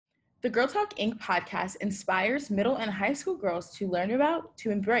The Girl Talk Inc. podcast inspires middle and high school girls to learn about,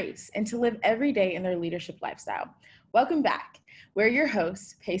 to embrace, and to live every day in their leadership lifestyle. Welcome back. We're your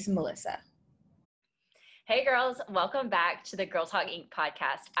hosts, Pace and Melissa. Hey girls, welcome back to the Girl Talk Inc.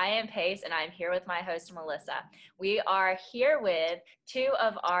 podcast. I am Pace and I'm here with my host, Melissa. We are here with two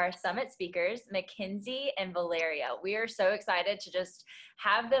of our summit speakers, McKenzie and Valeria. We are so excited to just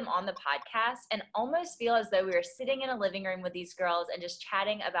have them on the podcast and almost feel as though we were sitting in a living room with these girls and just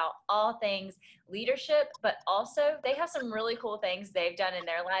chatting about all things leadership, but also they have some really cool things they've done in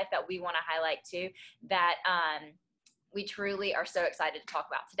their life that we want to highlight too, that we truly are so excited to talk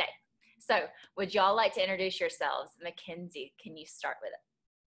about today. So would y'all like to introduce yourselves? McKenzie, can you start with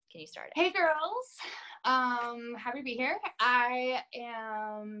it? Can you start it? Hey girls, happy to be here. I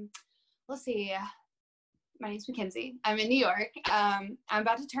am, let's see, my name's McKenzie. I'm in New York. I'm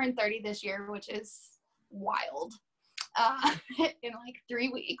about to turn 30 this year, which is wild, in like 3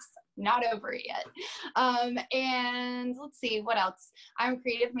 weeks, not over it yet. And let's see, what else? I'm a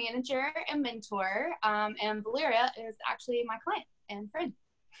creative manager and mentor, and Valeria is actually my client and friend.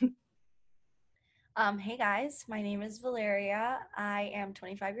 Hey guys, my name is Valeria. I am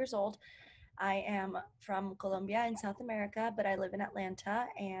 25 years old. I am from Colombia in South America, but I live in Atlanta,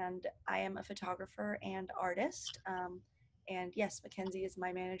 and I am a photographer and artist. And yes, McKenzie is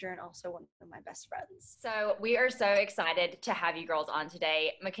my manager and also one of my best friends. So we are so excited to have you girls on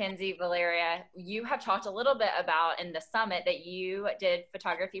today. McKenzie, Valeria, you have talked a little bit about in the summit that you did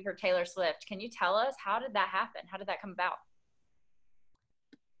photography for Taylor Swift. Can you tell us, how did that happen? How did that come about?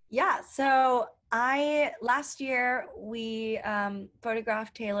 Yeah, so last year we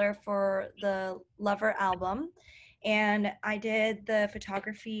photographed Taylor for the Lover album, and I did the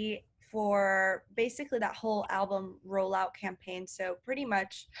photography for basically that whole album rollout campaign. So pretty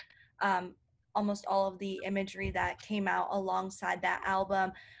much almost all of the imagery that came out alongside that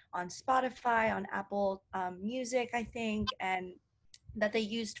album on Spotify, on Apple Music, I think, and that they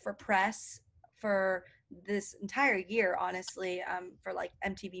used for press for this entire year, honestly, for like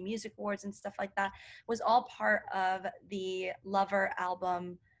MTV Music Awards and stuff like that, was all part of the Lover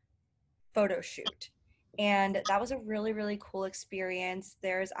album photo shoot. And that was a really, really cool experience.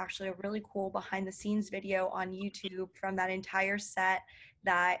 There's actually a really cool behind the scenes video on YouTube from that entire set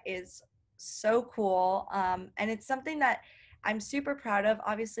that is so cool. And it's something that I'm super proud of.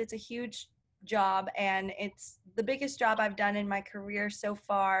 Obviously, it's a huge job and it's the biggest job I've done in my career so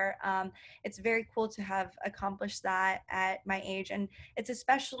far. It's very cool to have accomplished that at my age, and it's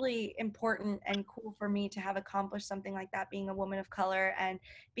especially important and cool for me to have accomplished something like that, being a woman of color and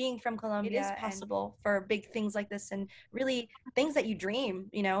being from Colombia. It is possible for big things like this and really things that you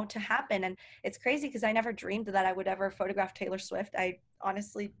dream, to happen. And it's crazy because I never dreamed that I would ever photograph Taylor Swift. I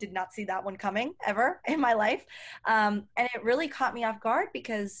honestly did not see that one coming ever in my life. And it really caught me off guard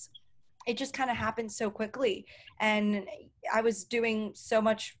because it just kind of happened so quickly. And I was doing so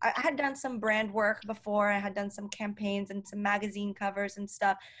much. I had done some brand work before. I had done some campaigns and some magazine covers and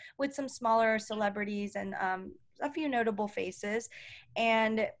stuff with some smaller celebrities and a few notable faces.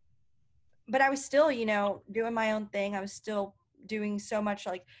 But I was still, doing my own thing. I was still doing so much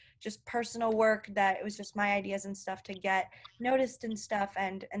like just personal work that it was just my ideas and stuff to get noticed and stuff.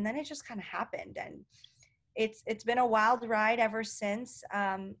 And then it just kind of happened. And it's been a wild ride ever since.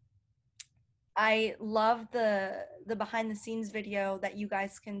 I love the behind the scenes video that you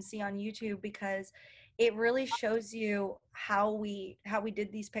guys can see on YouTube because it really shows you how we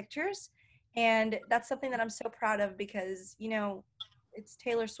did these pictures. And that's something that I'm so proud of because, it's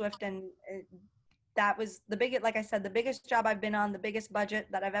Taylor Swift, and that was like I said, the biggest job I've been on, the biggest budget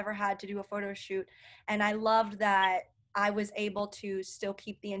that I've ever had to do a photo shoot. And I loved that I was able to still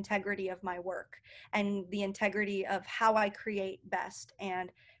keep the integrity of my work and the integrity of how I create best. And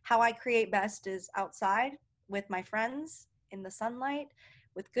how I create best is outside with my friends in the sunlight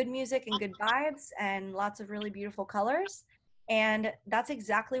with good music and good vibes and lots of really beautiful colors. And that's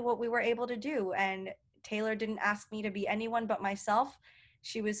exactly what we were able to do. And Taylor didn't ask me to be anyone but myself.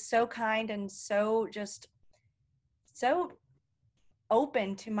 She was so kind and so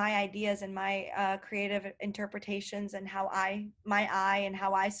open to my ideas and my creative interpretations and my eye and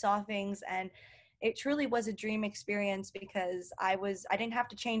how I saw things. And it truly was a dream experience because I didn't have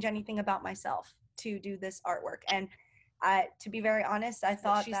to change anything about myself to do this artwork. And to be very honest, I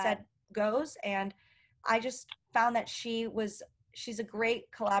thought she said goes, and I just found that she's a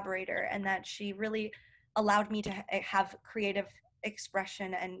great collaborator and that she really allowed me to have creative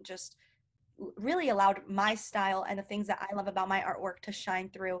expression and just really allowed my style and the things that I love about my artwork to shine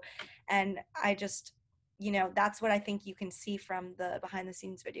through. And I just, that's what I think you can see from the behind the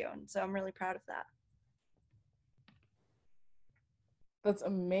scenes video. And so I'm really proud of that. That's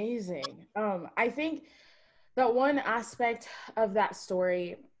amazing. I think that one aspect of that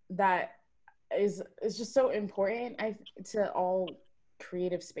story that is just so important to all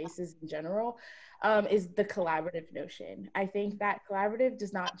creative spaces in general, is the collaborative notion. I think that collaborative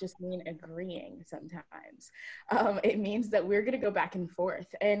does not just mean agreeing sometimes. It means that we're going to go back and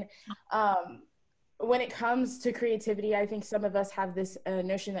forth. And when it comes to creativity, I think some of us have this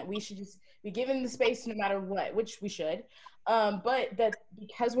notion that we should just be given the space no matter what, which we should. But that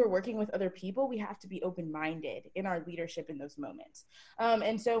because we're working with other people, we have to be open-minded in our leadership in those moments.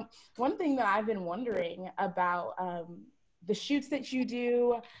 And so one thing that I've been wondering about the shoots that you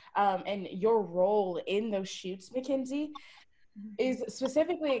do, and your role in those shoots, McKenzie, is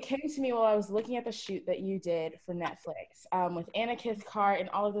specifically, it came to me while I was looking at the shoot that you did for Netflix, with Anna Cathcart and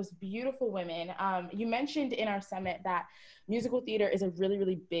all of those beautiful women. You mentioned in our summit that musical theater is a really,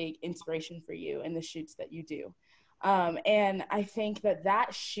 really big inspiration for you in the shoots that you do. And I think that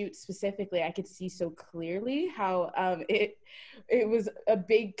shoot specifically, I could see so clearly how it was a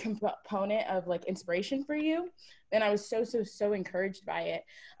big component of like inspiration for you. And I was so encouraged by it.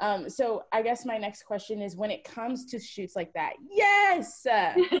 So I guess my next question is, when it comes to shoots like that, yes,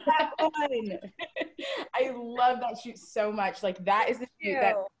 that one. I love that shoot so much. Like that is the shoot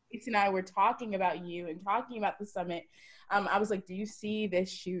that Grace and I were talking about you and talking about the summit. I was like, do you see this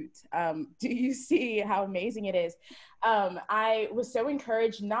shoot? Do you see how amazing it is? I was so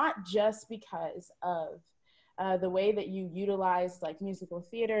encouraged, not just because of the way that you utilized like musical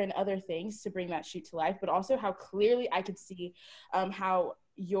theater and other things to bring that shoot to life, but also how clearly I could see how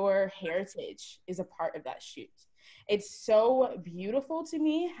your heritage is a part of that shoot. It's so beautiful to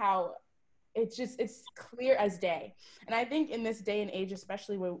me how it's clear as day. And I think in this day and age,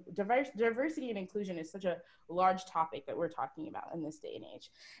 especially where diversity and inclusion is such a large topic that we're talking about in this day and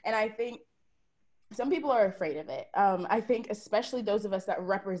age. And I think some people are afraid of it. I think especially those of us that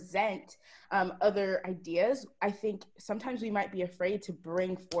represent other ideas, I think sometimes we might be afraid to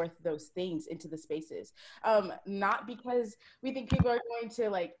bring forth those things into the spaces. Not because we think people are going to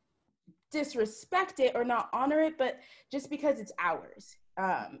like disrespect it or not honor it, but just because it's ours.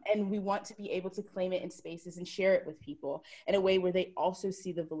 And we want to be able to claim it in spaces and share it with people in a way where they also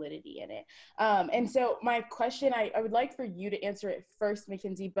see the validity in it. And so my question, I would like for you to answer it first,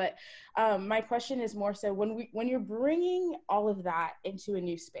 McKenzie, but my question is more so when you're bringing all of that into a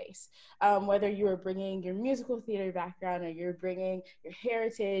new space, whether you're bringing your musical theater background or you're bringing your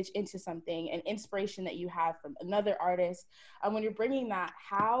heritage into something, an inspiration that you have from another artist, when you're bringing that,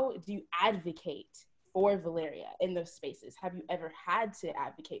 how do you advocate for Valheria in those spaces? Have you ever had to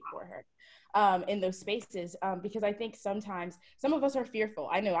advocate for her in those spaces? Because I think sometimes some of us are fearful.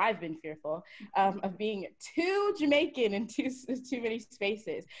 I know I've been fearful of being too Jamaican in too many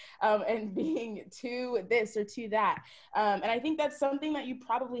spaces, and being too this or too that. And I think that's something that you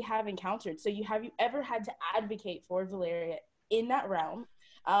probably have encountered. So have you ever had to advocate for Valheria in that realm,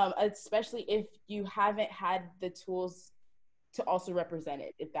 especially if you haven't had the tools to also represent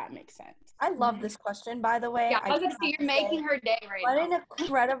it, if that makes sense? I love this question, by the way. Yeah, I was gonna say you're making her day right now.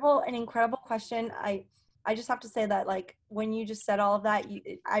 What an incredible question. I just have to say that, like, when you just said all of that,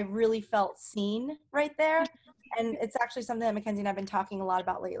 I really felt seen right there. And it's actually something that McKenzie and I've been talking a lot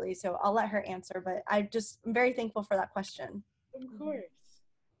about lately. So I'll let her answer, but I'm very thankful for that question. Of course.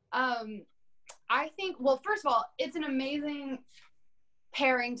 I think, well, first of all, it's an amazing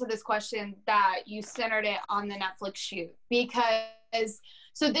pairing to this question that you centered it on the Netflix shoot, because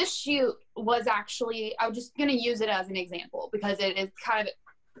so this shoot was actually, I'm just going to use it as an example because it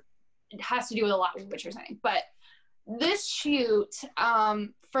has to do with a lot with what you're saying. But this shoot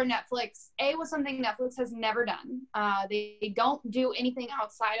for Netflix, was something Netflix has never done. They don't do anything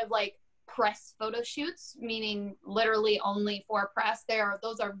outside of like press photo shoots, meaning literally only for press.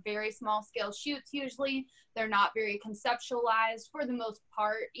 Those are very small scale shoots usually. They're not very conceptualized for the most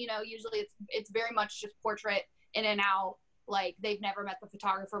part. Usually it's very much just portrait in and out. Like they've never met the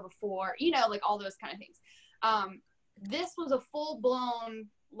photographer before, like all those kind of things. This was a full blown,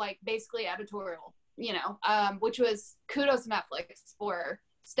 like basically editorial, which was kudos to Netflix for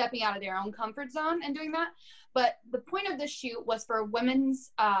stepping out of their own comfort zone and doing that. But the point of this shoot was for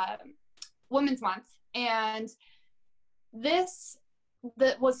Women's Month, and this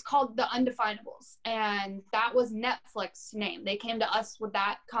was called The Undefinables, and that was Netflix's name. They came to us with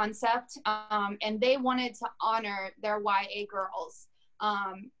that concept, and they wanted to honor their YA girls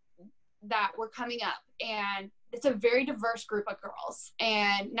that were coming up, and it's a very diverse group of girls,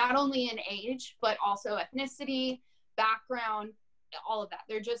 and not only in age but also ethnicity, background, all of that.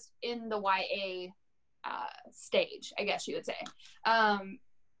 They're just in the YA stage, I guess you would say.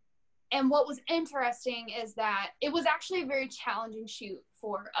 And what was interesting is that it was actually a very challenging shoot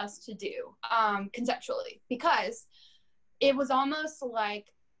for us to do, conceptually, because it was almost like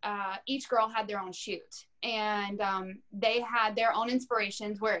each girl had their own shoot, and they had their own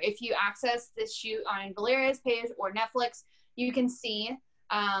inspirations, where if you access this shoot on Valeria's page or Netflix, you can see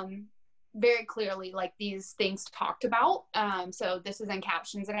very clearly like these things talked about. So this is in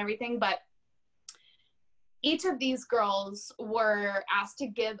captions and everything, but each of these girls were asked to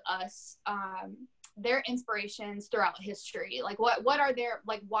give us their inspirations throughout history. Like what are their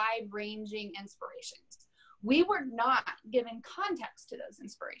like wide ranging inspirations? We were not given context to those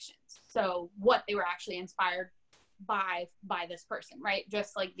inspirations. So what they were actually inspired by this person, right?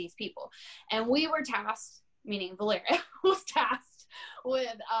 Just like these people. And we were tasked, meaning Valeria was tasked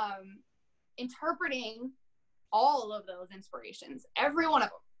with interpreting all of those inspirations, every one of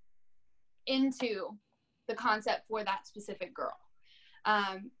them, into the concept for that specific girl,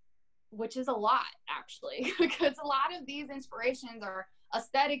 which is a lot, actually, because a lot of these inspirations are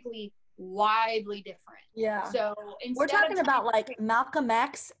aesthetically widely different. Yeah. So we're talking about like Malcolm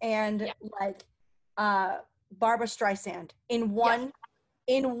X and like Barbara Streisand in one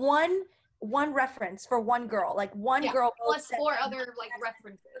reference for one girl, like one girl plus four other like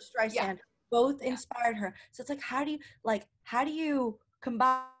references. Streisand both inspired her. So it's like, how do you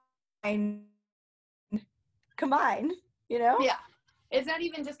combine, you know? Yeah. It's not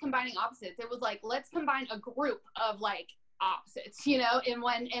even just combining opposites. It was like, let's combine a group of like opposites, you know, in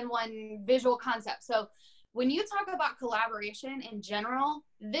one visual concept. So when you talk about collaboration in general,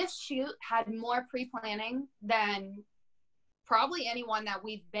 this shoot had more pre-planning than probably anyone that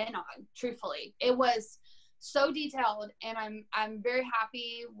we've been on, truthfully. It was so detailed, and I'm very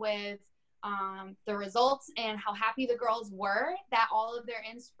happy with the results and how happy the girls were that all of their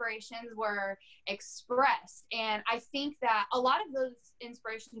inspirations were expressed. And I think that a lot of those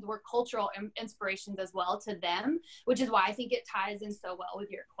inspirations were cultural inspirations as well to them, which is why I think it ties in so well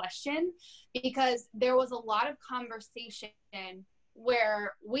with your question, because there was a lot of conversation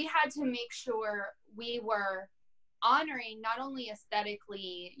where we had to make sure we were honoring not only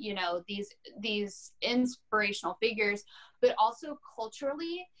aesthetically, you know, these inspirational figures, but also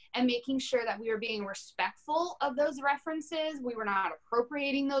culturally, and making sure that we were being respectful of those references. We were not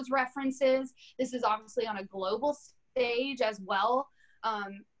appropriating those references. This is obviously on a global stage as well,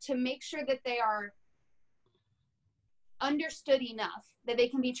 to make sure that they are understood enough, that they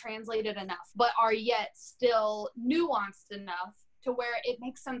can be translated enough, but are yet still nuanced enough to where it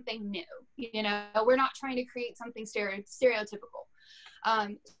makes something new. You know, we're not trying to create something stereotypical.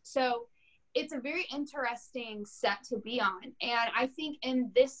 So it's a very interesting set to be on. And I think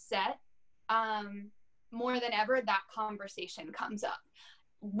in this set, more than ever, that conversation comes up.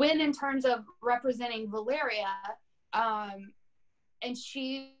 When in terms of representing Valeria, and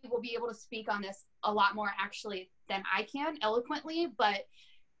she will be able to speak on this a lot more actually than I can eloquently, but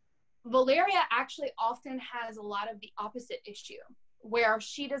Valeria actually often has a lot of the opposite issue, where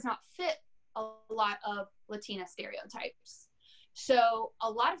she does not fit a lot of Latina stereotypes. So a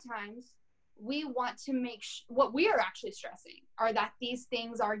lot of times we want to make what we are actually stressing are that these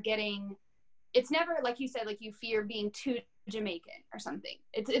things are getting, it's never, like you said, like you fear being too Jamaican or something.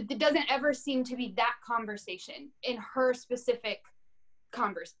 It doesn't ever seem to be that conversation in her specific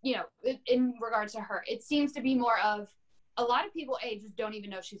you know, in regards to her. It seems to be more of, a lot of people just don't even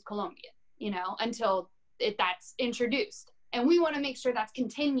know she's Colombian, you know, until that's introduced. And we want to make sure that's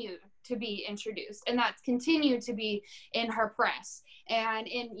continued to be introduced, and that's continued to be in her press and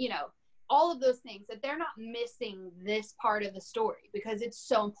in, you know, all of those things, that they're not missing this part of the story because it's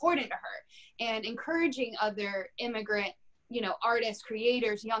so important to her. And encouraging other immigrant, you know, artists,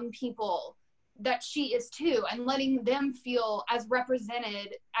 creators, young people, that she is too, and letting them feel as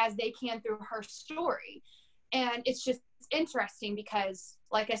represented as they can through her story. And it's just interesting because,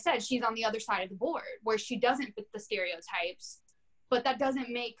 like I said, she's on the other side of the board where she doesn't fit the stereotypes, but that doesn't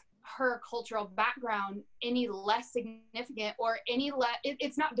make her cultural background any less significant or any less,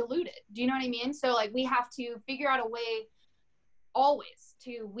 it's not diluted. Do you know what I mean? So like, we have to figure out a way always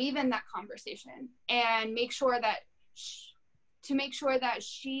to weave in that conversation and make sure that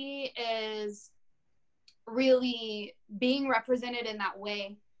she is really being represented in that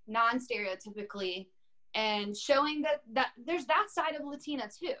way, non-stereotypically, and showing that there's that side of Latina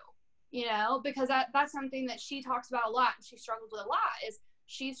too, you know, because that's something that she talks about a lot, and she struggles with a lot, is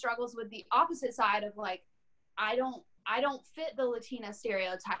she struggles with the opposite side of like, I don't fit the Latina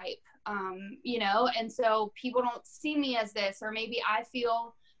stereotype, you know, and so people don't see me as this, or maybe I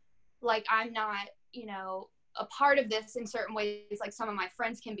feel like I'm not, you know, a part of this in certain ways, like some of my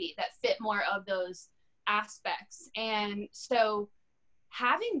friends can be, that fit more of those aspects. And so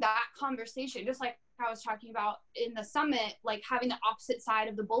having that conversation, just like I was talking about in the summit, like having the opposite side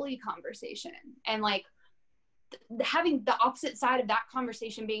of the bully conversation, and like having the opposite side of that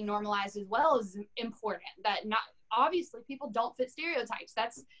conversation being normalized as well is important. That not obviously people don't fit stereotypes.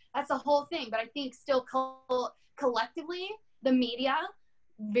 That's the whole thing. But I think still collectively, the media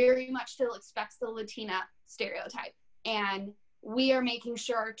very much still expects the Latina stereotype, and we are making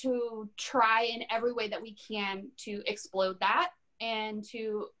sure to try in every way that we can to explode that and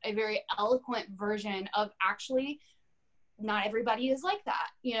to a very eloquent version of actually not everybody is like that.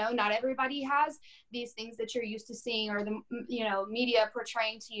 Not everybody has these things that you're used to seeing, or the media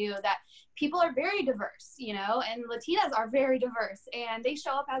portraying to you. That people are very diverse, and Latinas are very diverse, and they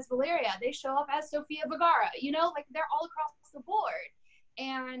show up as Valeria, they show up as Sofia Vergara, like they're all across the board.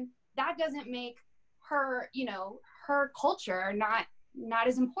 And that doesn't make her, her culture not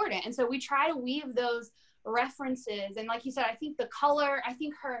as important. And so we try to weave those references, and like you said, I think the color, I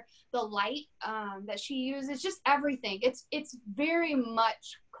think the light that she uses, just everything, it's very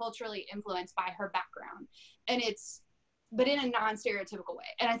much culturally influenced by her background, and but in a non-stereotypical way.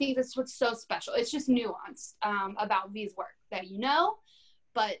 And I think that's what's so special. It's just nuance about V's work that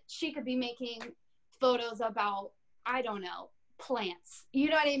but she could be making photos about, I don't know, plants, you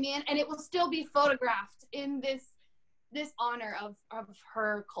know what I mean, and it will still be photographed in this honor of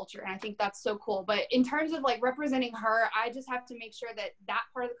her culture. And I think that's so cool. But in terms of like representing her, I just have to make sure that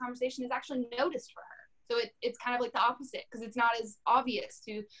part of the conversation is actually noticed for her. So it's kind of like the opposite, because it's not as obvious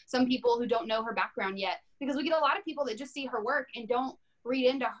to some people who don't know her background yet, because we get a lot of people that just see her work and don't read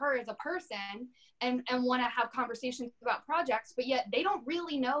into her as a person and want to have conversations about projects, but yet they don't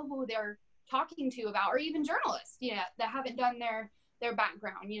really know who they're talking to about, or even journalists, that haven't done their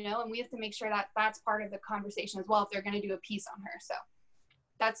background, and we have to make sure that that's part of the conversation as well if they're going to do a piece on her. So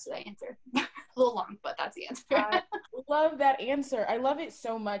that's the answer. A little long, but that's the answer. I love that answer. I love it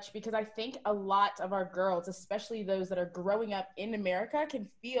so much, because I think a lot of our girls, especially those that are growing up in America, can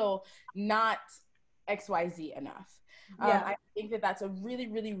feel not XYZ enough. I think that that's a really,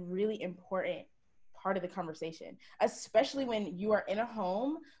 really, really important part of the conversation, especially when you are in a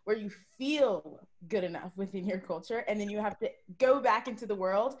home where you feel good enough within your culture, and then you have to go back into the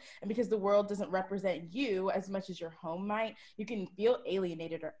world, and because the world doesn't represent you as much as your home might, you can feel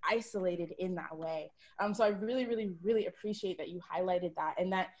alienated or isolated in that way. So I really, really, really appreciate that you highlighted that,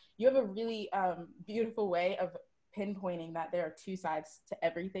 and that you have a really beautiful way of pinpointing that there are two sides to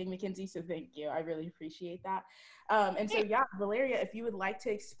everything, McKenzie. So thank you. I really appreciate that. And so, yeah, Valeria, if you would like to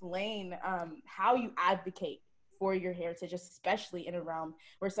explain how you advocate for your heritage, especially in a realm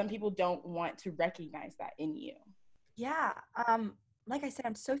where some people don't want to recognize that in you. Yeah. Like I said,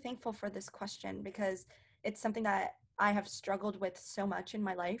 I'm so thankful for this question, because it's something that I have struggled with so much in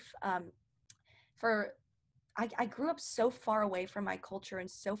my life. I grew up so far away from my culture and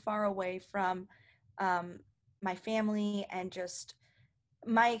so far away from my family, and just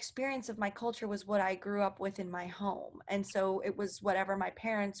my experience of my culture was what I grew up with in my home. And so it was whatever my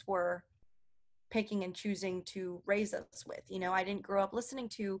parents were picking and choosing to raise us with. I didn't grow up listening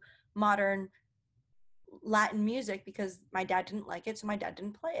to modern Latin music because my dad didn't like it, so my dad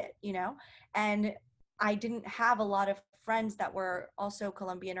didn't play it, and I didn't have a lot of friends that were also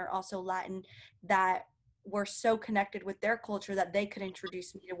Colombian or also Latin that were so connected with their culture that they could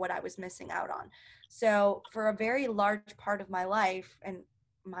introduce me to what I was missing out on. So for a very large part of my life, and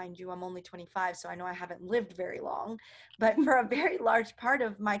mind you, I'm only 25, so I know I haven't lived very long, but for a very large part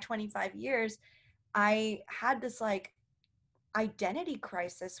of my 25 years, I had this like identity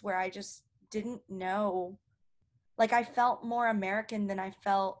crisis where I just didn't know, like I felt more American than I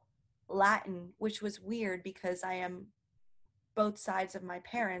felt Latin, which was weird because I am both sides of my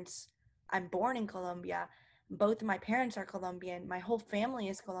parents. I'm born in Colombia. Both of my parents are Colombian. My whole family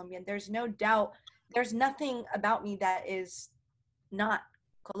is Colombian. There's no doubt, there's nothing about me that is not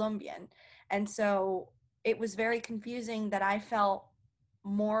Colombian. And so it was very confusing that I felt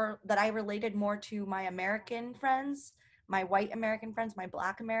more, that I related more to my American friends, my white American friends, my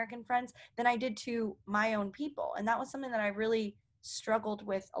Black American friends, than I did to my own people. And that was something that I really struggled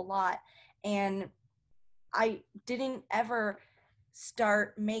with a lot. And I didn't ever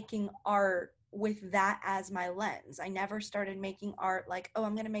start making art with that as my lens. I never started making art like, oh,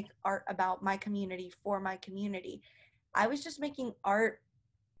 I'm going to make art about my community for my community. I was just making art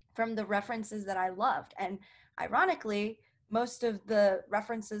from the references that I loved. And ironically, most of the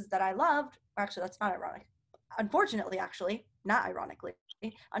references that I loved, actually, that's not ironic. Unfortunately, actually, not ironically,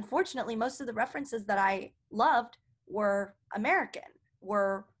 unfortunately, most of the references that I loved were American,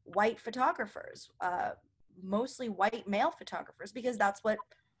 were white photographers, mostly white male photographers, because that's what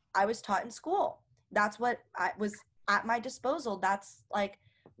I was taught in school. That's what at my disposal. That's like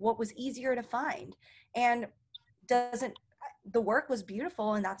what was easier to find. And doesn't the work was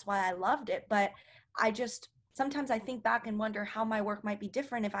beautiful and that's why I loved it, but I just sometimes I think back and wonder how my work might be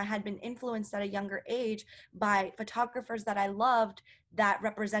different if I had been influenced at a younger age by photographers that I loved that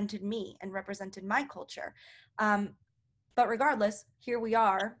represented me and represented my culture. But regardless, here we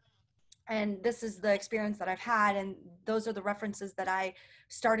are, and this is the experience that I've had, and those are the references that I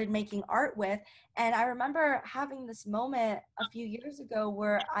started making art with. And I remember having this moment a few years ago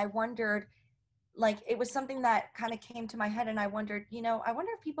where I wondered, like, it was something that kind of came to my head, and I wondered, I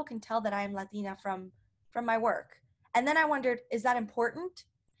wonder if people can tell that I am Latina from my work. And then I wondered, is that important?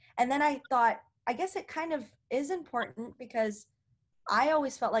 And then I thought, I guess it kind of is important, because I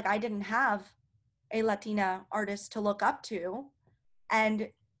always felt like I didn't have a Latina artist to look up to, and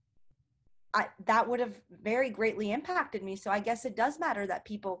that would have very greatly impacted me. So I guess it does matter that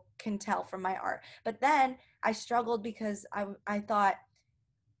people can tell from my art. But then I struggled because I thought,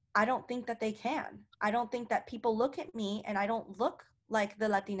 I don't think that they can. I don't think that people look at me and I don't look like the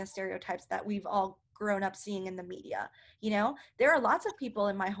Latina stereotypes that we've all grown up seeing in the media. There are lots of people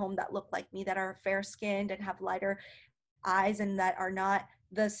in my home that look like me, that are fair skinned and have lighter eyes, and that are not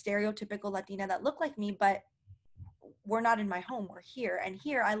the stereotypical Latina that look like me, but we're not in my home, we're here. And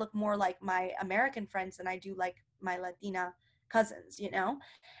here I look more like my American friends than I do like my Latina cousins,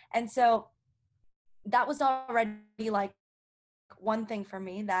 And so that was already like one thing for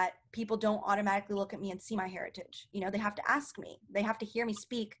me, that people don't automatically look at me and see my heritage. They have to ask me, they have to hear me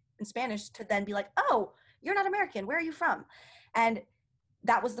speak in Spanish to then be like, oh, you're not American, where are you from? And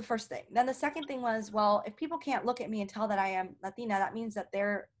that was the first thing. Then the second thing was, well, if people can't look at me and tell that I am Latina, that means that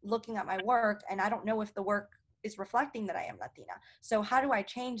they're looking at my work, and I don't know if the work is reflecting that I am Latina. So how do I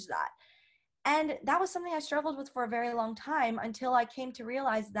change that? And that was something I struggled with for a very long time, until I came to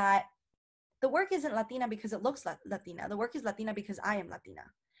realize that the work isn't Latina because it looks Latina. The work is Latina because I am Latina.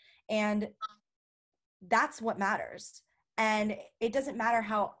 And that's what matters. And it doesn't matter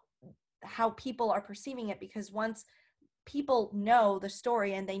how people are perceiving it, because once people know the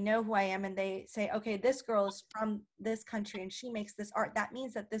story and they know who I am, and they say, okay, this girl is from this country and she makes this art, that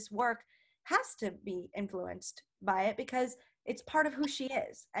means that this work has to be influenced by it, because it's part of who she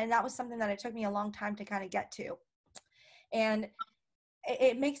is. And that was something that it took me a long time to kind of get to. And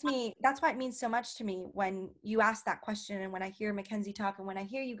it makes me, that's why it means so much to me when you ask that question, and when I hear McKenzie talk, and when I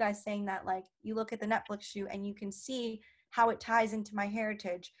hear you guys saying that, like, you look at the Netflix shoot and you can see how it ties into my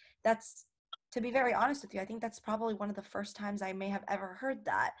heritage. That's, to be very honest with you, I think that's probably one of the first times I may have ever heard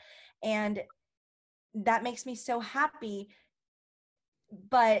that. And that makes me so happy.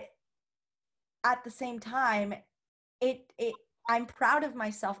 But at the same time, I'm proud of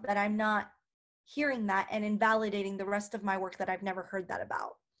myself that I'm not hearing that and invalidating the rest of my work that I've never heard that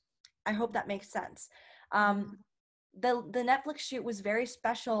about. I hope that makes sense. The Netflix shoot was very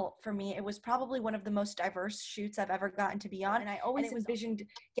special for me. It was probably one of the most diverse shoots I've ever gotten to be on, and I always envisioned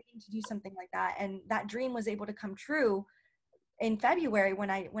getting to do something like that. And that dream was able to come true in February when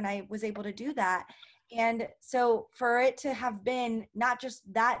I was able to do that. And so for it to have been not just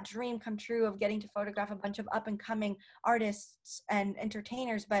that dream come true of getting to photograph a bunch of up and coming artists and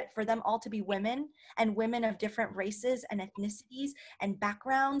entertainers, but for them all to be women, and women of different races and ethnicities and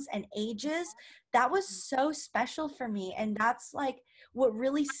backgrounds and ages, that was so special for me. And that's like what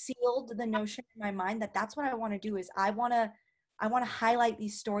really sealed the notion in my mind that that's what I want to do. Is I want to highlight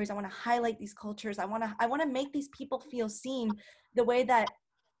these stories. I want to highlight these cultures. I want to make these people feel seen the way that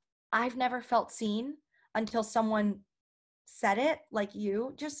I've never felt seen until someone said it, like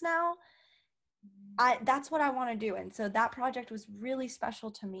you just now. That's what I want to do. And so that project was really special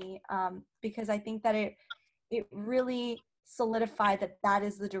to me, because I think that it really solidified that that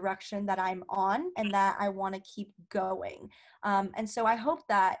is the direction that I'm on and that I want to keep going. And so I hope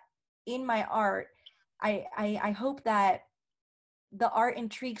that in my art, I hope that the art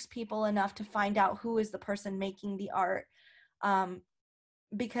intrigues people enough to find out who is the person making the art.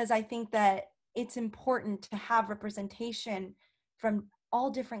 Because I think that it's important to have representation from all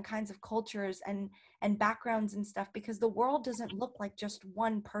different kinds of cultures and backgrounds and stuff, because the world doesn't look like just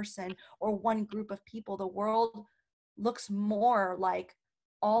one person or one group of people. The world looks more like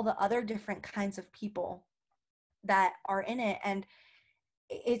all the other different kinds of people that are in it. And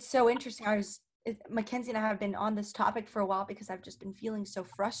it's so interesting. McKenzie and I have been on this topic for a while because I've just been feeling so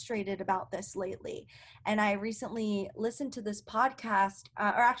frustrated about this lately. And I recently listened to this podcast, or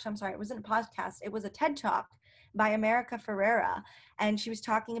actually, I'm sorry, it wasn't a podcast. It was a TED Talk by America Ferrera. And she was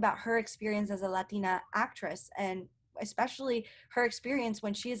talking about her experience as a Latina actress, and especially her experience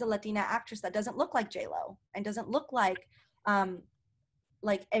when she is a Latina actress that doesn't look like J-Lo and doesn't look like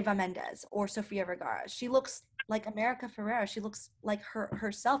like Eva Mendes or Sofia Vergara. She looks like America Ferrera. She looks like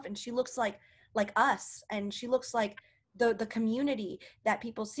herself, and she looks like us, and she looks like the community that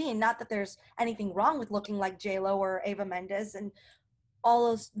people see. And not that there's anything wrong with looking like J-Lo or Eva Mendes and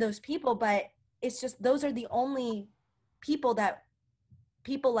all those people, but it's just those are the only people that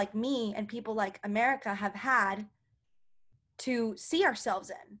people like me and people like America have had to see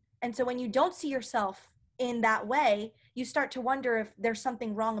ourselves in. And so when you don't see yourself in that way, you start to wonder if there's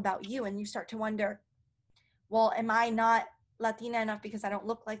something wrong about you, and you start to wonder, well, am I not Latina enough because I don't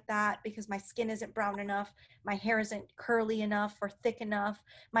look like that, because my skin isn't brown enough, my hair isn't curly enough or thick enough,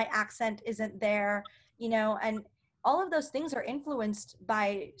 my accent isn't there, and all of those things are influenced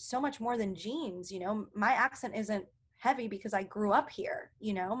by so much more than genes. My accent isn't heavy because I grew up here.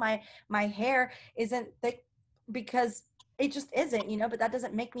 My hair isn't thick because it just isn't, but that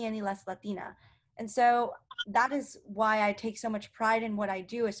doesn't make me any less Latina. And so that is why I take so much pride in what I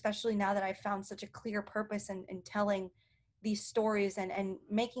do, especially now that I've found such a clear purpose in telling these stories and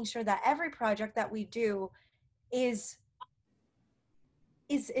making sure that every project that we do is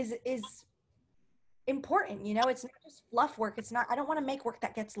important. It's not just fluff work. I don't want to make work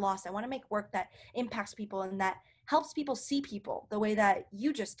that gets lost. I want to make work that impacts people and that helps people see people the way that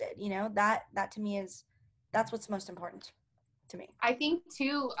you just did. That to me that's what's most important to me. I think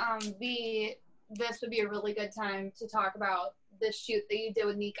too, this would be a really good time to talk about the shoot that you did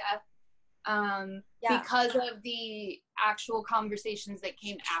with Nika, because of the actual conversations that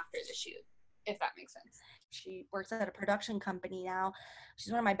came after the shoot, if that makes sense. She works at a production company now.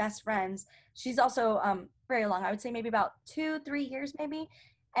 She's one of my best friends. She's also very long, I would say maybe about 2-3 years maybe.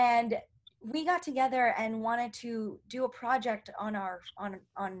 And we got together and wanted to do a project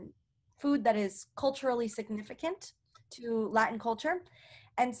on food that is culturally significant to Latin culture.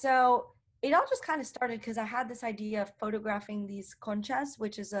 And so it all just kind of started because I had this idea of photographing these conchas,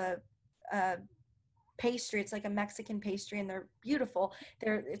 which is a pastry. It's like a Mexican pastry, and they're beautiful.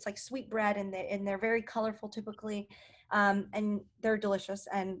 It's like sweet bread, and they're very colorful typically, and they're delicious.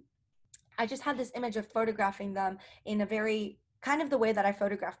 And I just had this image of photographing them in a very kind of the way that I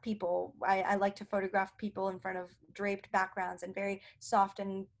photograph people. I like to photograph people in front of draped backgrounds and very soft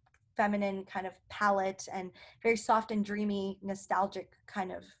and feminine kind of palette, and very soft and dreamy, nostalgic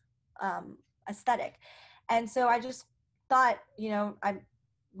kind of aesthetic. And so I just thought, I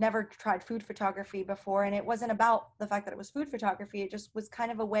never tried food photography before, and it wasn't about the fact that it was food photography. It just was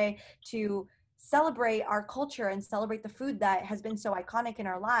kind of a way to celebrate our culture and celebrate the food that has been so iconic in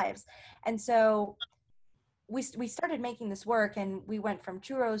our lives. And so we started making this work, and we went from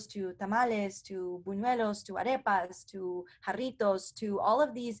churros to tamales to buñuelos to arepas to jarritos to all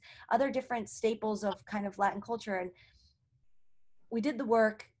of these other different staples of kind of Latin culture. And we did the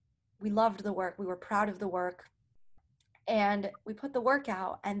work. We loved the work. We were proud of the work. And we put the work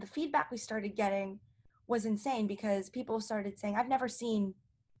out, and the feedback we started getting was insane, because people started saying, I've never seen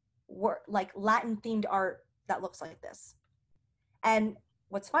like Latin themed art that looks like this. And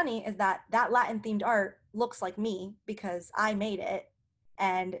what's funny is that Latin themed art looks like me because I made it.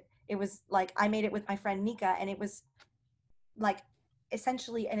 And it was like, I made it with my friend Nika, and it was like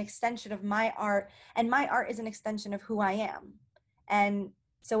essentially an extension of my art, and my art is an extension of who I am. And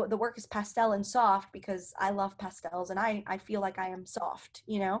so the work is pastel and soft because I love pastels, and I feel like I am soft,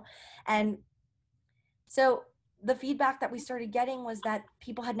 And so the feedback that we started getting was that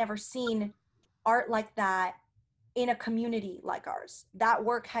people had never seen art like that in a community like ours. That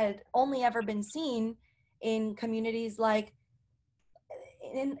work had only ever been seen in communities like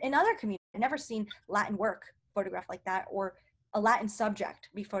in other communities. I've never seen Latin work photographed like that, or a Latin subject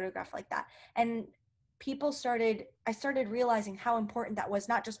be photographed like that. And I started realizing how important that was,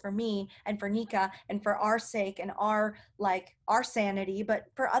 not just for me and for Nika and for our sake and our sanity, but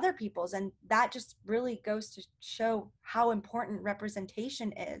for other people's. And that just really goes to show how important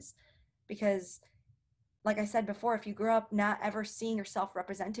representation is, because like I said before, if you grow up not ever seeing yourself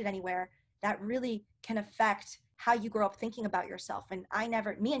represented anywhere, that really can affect how you grow up thinking about yourself. And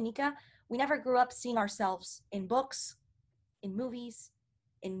me and Nika, we never grew up seeing ourselves in books, in movies,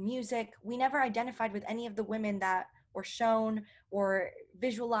 in music. We never identified with any of the women that were shown or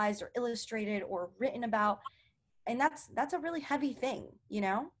visualized or illustrated or written about. And that's a really heavy thing,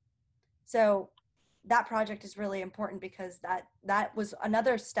 So that project is really important, because that was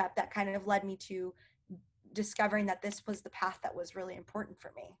another step that kind of led me to discovering that this was the path that was really important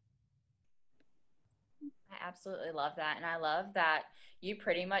for me. I absolutely love that. And I love that you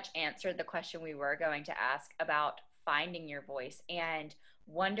pretty much answered the question we were going to ask about finding your voice and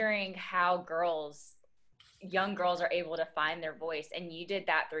wondering how young girls are able to find their voice. And you did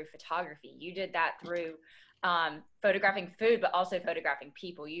that through photography. You did that through photographing food, but also photographing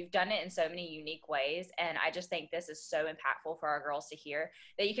people. You've done it in so many unique ways. And I just think this is so impactful for our girls to hear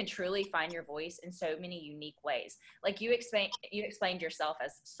that you can truly find your voice in so many unique ways. Like you explained yourself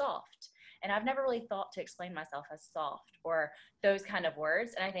as soft. And I've never really thought to explain myself as soft or those kind of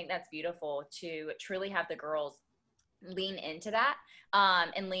words. And I think that's beautiful to truly have the girls lean into that,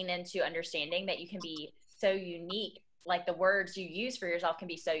 and lean into understanding that you can be so unique. Like the words you use for yourself can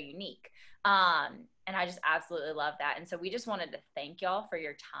be so unique. And I just absolutely love that. And so we just wanted to thank y'all for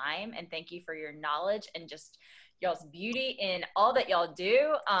your time and thank you for your knowledge and just y'all's beauty in all that y'all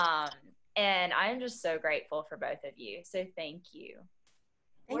do. And I'm just so grateful for both of you. So thank you.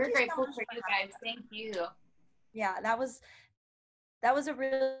 We're grateful for you guys. Thank you. Yeah, that was a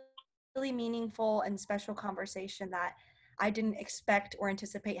really meaningful and special conversation that I didn't expect or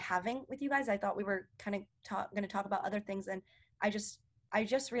anticipate having with you guys. I thought we were kind of going to talk about other things, and I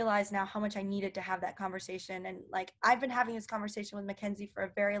just realized now how much I needed to have that conversation. And like, I've been having this conversation with McKenzie for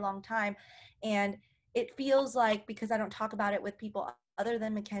a very long time, and it feels like, because I don't talk about it with people other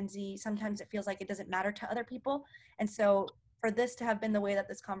than McKenzie, sometimes it feels like it doesn't matter to other people. And so for this to have been the way that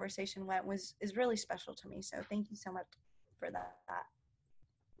this conversation went is really special to me. So thank you so much for that.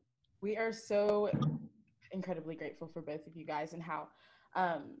 We are so incredibly grateful for both of you guys and how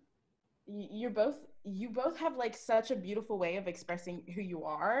you both have like such a beautiful way of expressing who you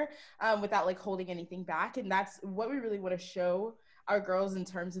are, without like holding anything back. And that's what we really want to show our girls in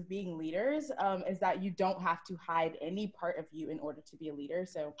terms of being leaders, is that you don't have to hide any part of you in order to be a leader.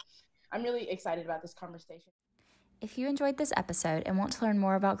 So I'm really excited about this conversation. If you enjoyed this episode and want to learn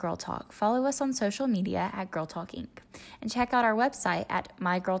more about Girl Talk, follow us on social media at Girl Talk Inc. and check out our website at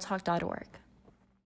mygirltalk.org.